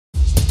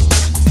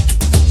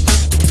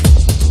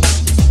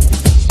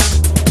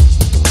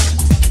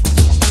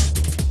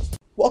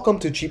Welcome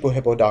to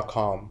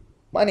CheapoHippo.com.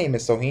 My name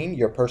is Soheen,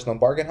 your personal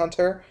bargain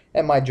hunter,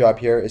 and my job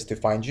here is to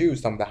find you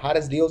some of the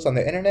hottest deals on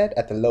the internet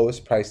at the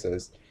lowest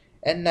prices.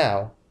 And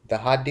now, the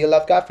hot deal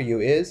I've got for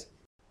you is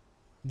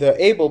the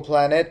Able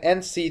Planet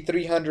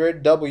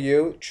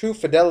NC300W True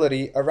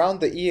Fidelity Around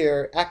the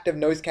Ear Active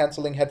Noise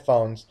Cancelling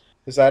Headphones.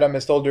 This item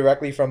is sold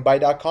directly from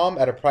buy.com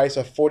at a price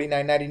of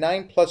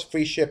 $49.99 plus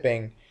free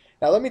shipping.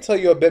 Now let me tell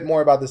you a bit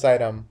more about this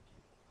item.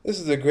 This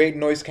is a great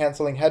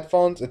noise-canceling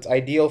headphones. It's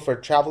ideal for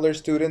travelers,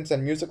 students,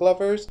 and music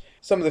lovers.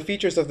 Some of the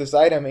features of this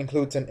item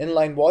includes an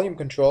inline volume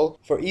control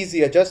for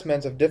easy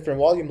adjustments of different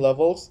volume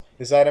levels.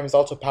 This item is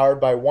also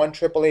powered by one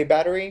AAA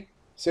battery.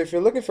 So if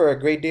you're looking for a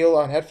great deal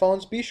on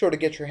headphones, be sure to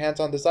get your hands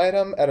on this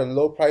item at a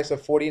low price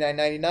of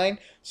 $49.99,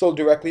 sold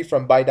directly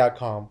from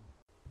buy.com.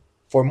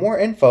 For more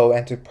info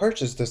and to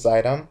purchase this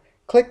item,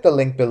 click the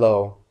link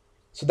below.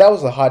 So that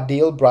was a hot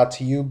deal brought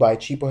to you by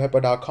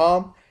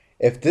CheapoHippo.com.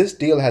 If this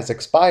deal has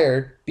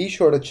expired, be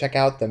sure to check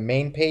out the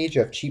main page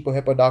of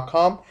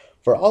CheapoHippo.com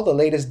for all the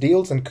latest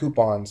deals and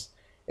coupons.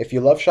 If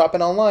you love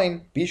shopping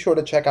online, be sure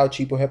to check out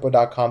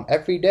CheapoHippo.com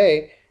every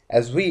day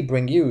as we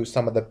bring you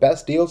some of the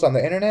best deals on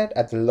the internet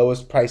at the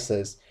lowest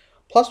prices.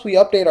 Plus, we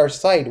update our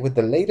site with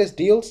the latest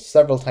deals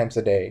several times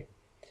a day.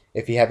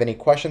 If you have any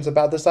questions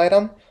about this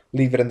item,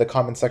 leave it in the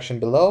comment section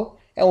below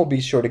and we'll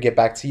be sure to get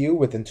back to you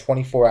within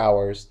 24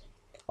 hours.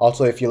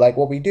 Also, if you like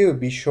what we do,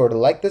 be sure to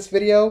like this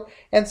video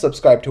and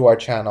subscribe to our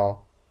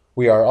channel.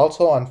 We are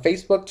also on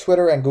Facebook,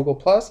 Twitter, and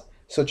Google+,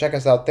 so check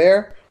us out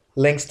there.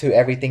 Links to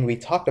everything we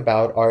talked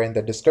about are in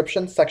the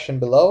description section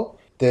below.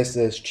 This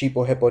is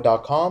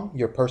CheapoHippo.com,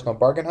 your personal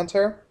bargain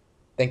hunter.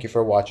 Thank you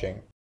for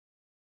watching.